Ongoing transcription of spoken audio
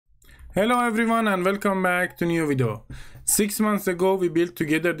Hello everyone and welcome back to new video. 6 months ago we built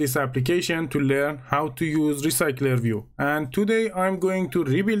together this application to learn how to use RecyclerView, and today I'm going to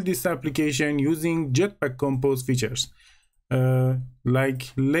rebuild this application using Jetpack Compose features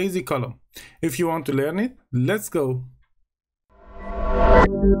like lazy column. If you want to learn it, let's go.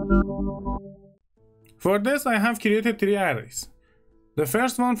 For this I have created 3 arrays. The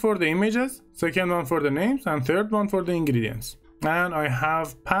first one for the images, second one for the names, and third one for the ingredients. And I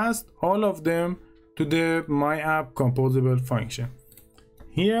have passed all of them to the my app composable function.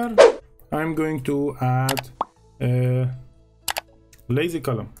 Here I'm going to add a lazy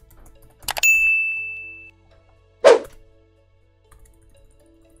column.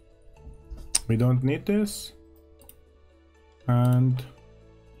 We don't need this. And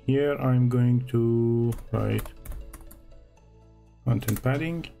here I'm going to write content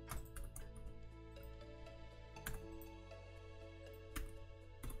padding.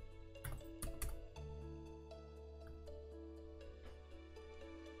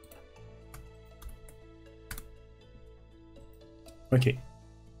 Okay.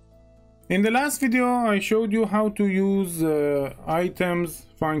 In the last video, I showed you how to use items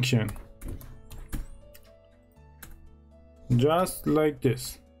function. Just like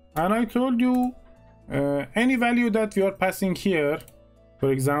this. And I told you any value that we are passing here,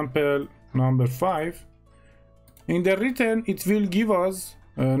 for example, number 5, in the return, it will give us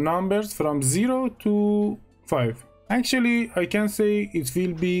numbers from 0 to 5. Actually, I can say it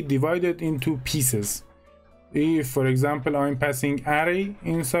will be divided into pieces. If, for example, I'm passing array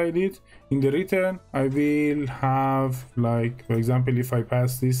inside it, in the return I will have, like, for example, if I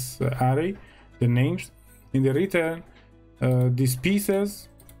pass this array, the names, in the return these pieces,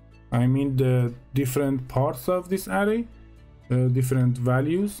 I mean the different parts of this array, different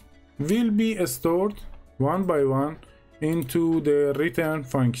values, will be stored one by one into the return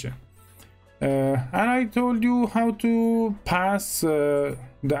function. And I told you how to pass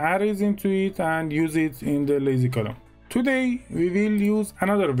the arrays into it and use it in the lazy column. Today we will use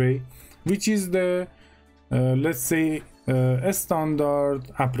another way, which is the let's say a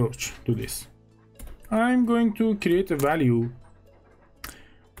standard approach to this. I'm going to create a value,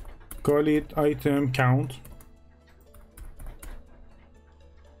 call it item count,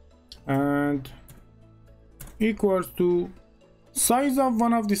 and equals to size of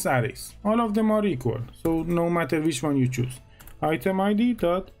one of these arrays. All of them are equal, so no matter which one you choose. Item ID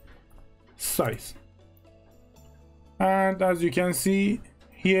dot size. And as you can see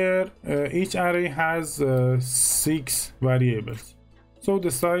here, each array has 6 variables, so the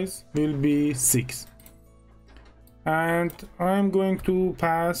size will be 6. And I'm going to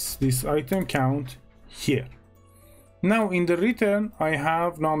pass this item count here. Now in the return I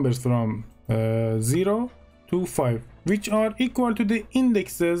have numbers from 0 to 5, which are equal to the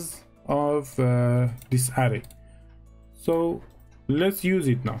indexes of this array. So let's use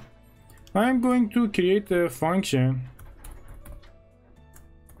it now. I'm going to create a function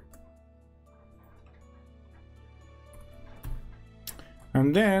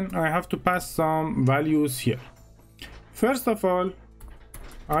and then I have to pass some values here. First of all,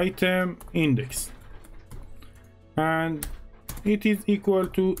 item index, and it is equal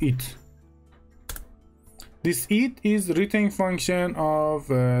to it. This it is return function of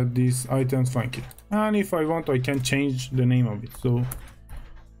this items function, and if I want I can change the name of it, so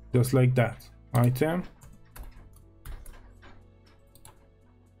just like that, item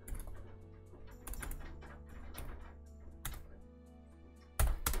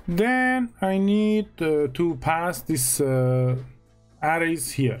then I need to pass this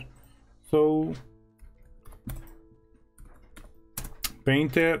arrays here, so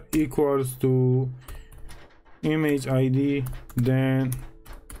painter equals to image ID, then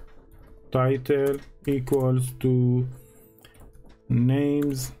title equals to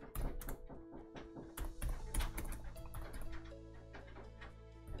names,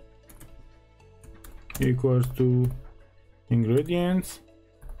 equals to ingredients,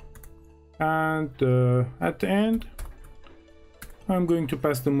 and at the end I'm going to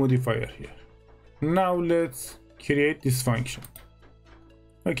pass the modifier here. Now let's create this function.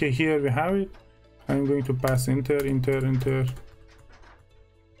 Okay, here we have it. I'm going to pass enter,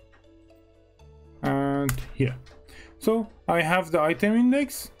 and here. So I have the item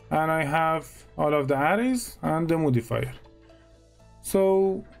index and I have all of the arrays and the modifier.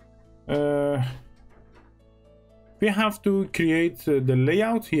 So we have to create the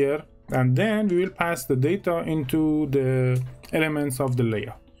layout here, and then we will pass the data into the elements of the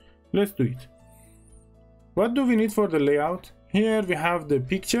layout. Let's do it. What do we need for the layout? Here we have the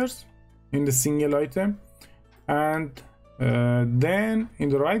pictures in the single item, and Then in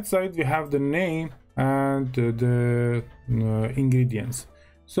the right side we have the name and the ingredients.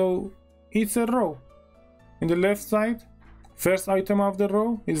 So it's a row. In the left side, first item of the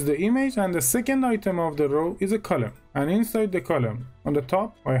row is the image, and the second item of the row is a column. And inside the column, on the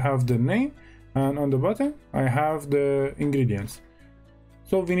top I have the name, and on the bottom I have the ingredients.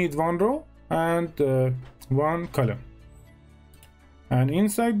 So we need one row and one column. And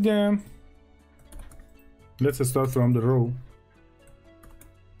inside them, let's start from the row.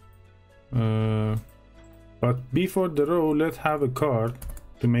 But before the row, let's have a card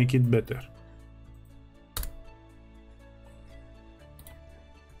to make it better.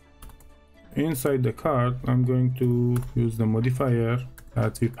 Inside the card, I'm going to use the modifier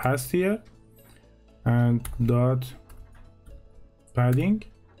that we passed here and dot padding,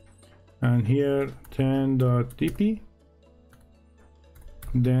 and here 10.dp,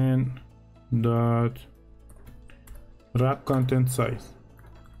 then dot wrap content size.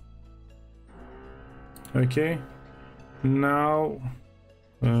 Okay, now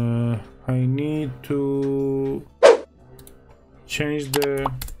I need to change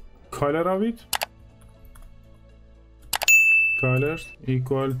the color of it. Colors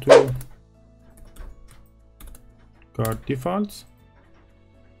equal to card defaults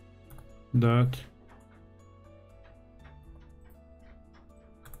dot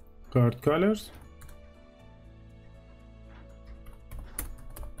card colors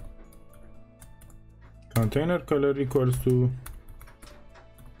container color equals to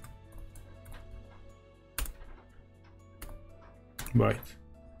white.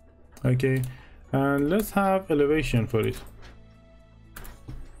 Okay, and let's have elevation for it.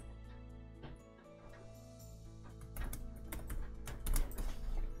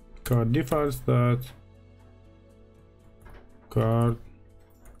 Card defaults dot card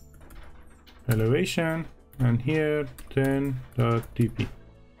elevation, and here 10.dp.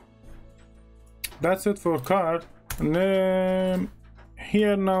 That's it for card. And then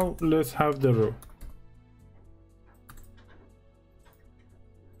here now let's have the row.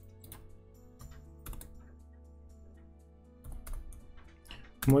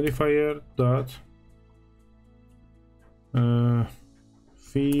 Modifier dot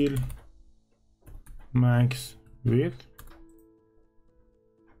fill max width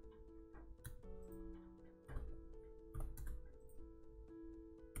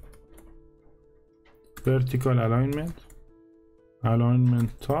vertical alignment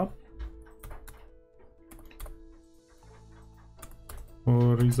top,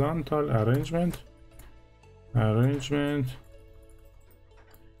 horizontal arrangement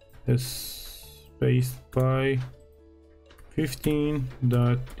spaced by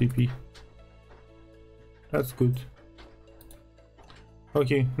 15.dp. That's good.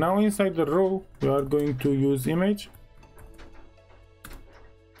 Okay, now inside the row we are going to use image.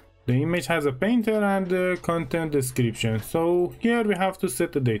 The image has a painter and the content description. So here we have to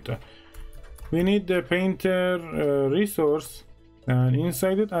set the data. We need the painter resource, and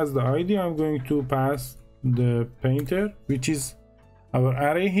inside it as the ID I'm going to pass the painter, which is our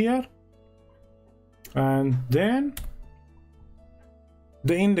array here, and then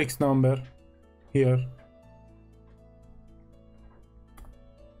the index number here.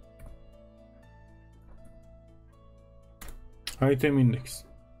 Item index.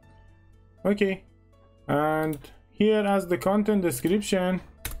 Okay, and here as the content description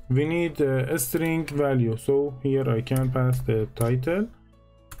we need a string value. So here I can pass the title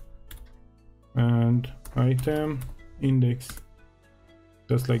and item index,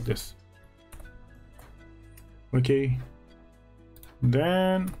 just like this. Okay,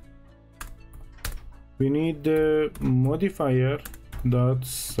 then we need the modifier dot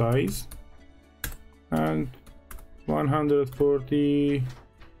size, and 140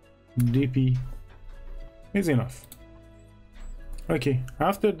 dp is enough. Okay,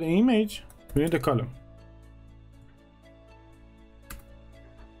 after the image we need a column,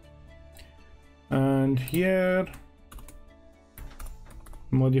 and here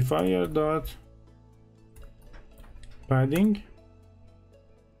modifier dot padding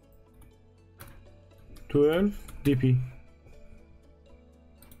 12 dp.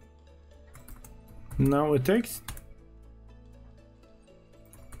 Now a text,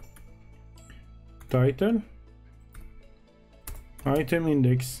 title, item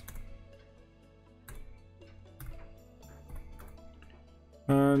index,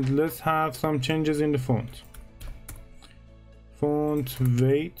 and let's have some changes in the font. Font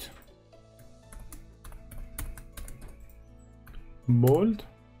weight bold,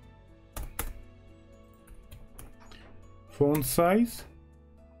 font size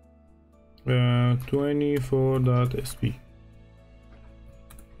 24.sp.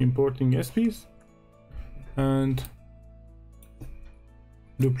 importing SPs and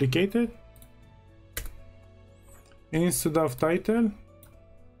duplicate it. Instead of title,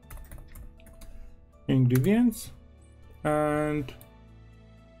 ingredients, and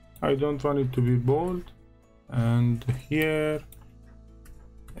I don't want it to be bold, and here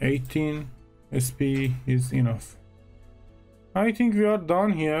 18 SP is enough. I think we are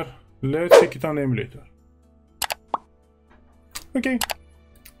done here. Let's check it on the emulator. Okay,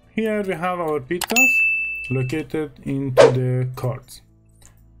 here we have our pizzas located into the cards,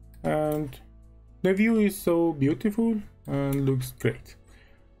 and the view is so beautiful and looks great.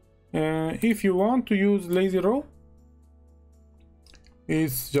 If you want to use lazy row,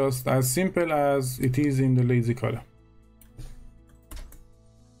 it's just as simple as it is in the lazy column.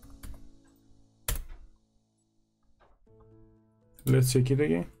 Let's check it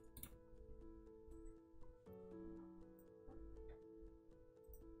again.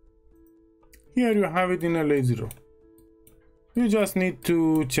 Here you have it in a lazy row. You just need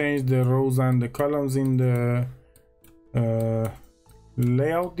to change the rows and the columns in the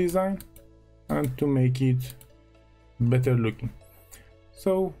layout design and to make it better looking.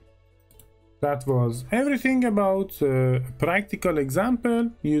 So that was everything about a practical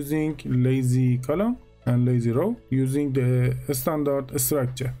example using lazy column and lazy row using the standard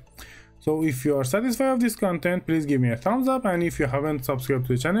structure. So if you are satisfied with this content, please give me a thumbs up, and if you haven't subscribed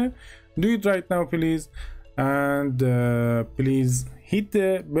to the channel, do it right now please, and please hit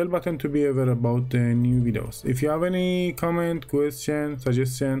the bell button to be aware about the new videos. If you have any comment, question,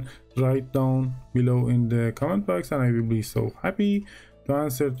 suggestion, write down below in the comment box and I will be so happy to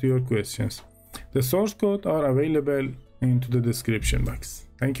answer to your questions. The source code are available into the description box.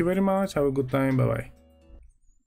 Thank you very much. Have a good time. Bye bye.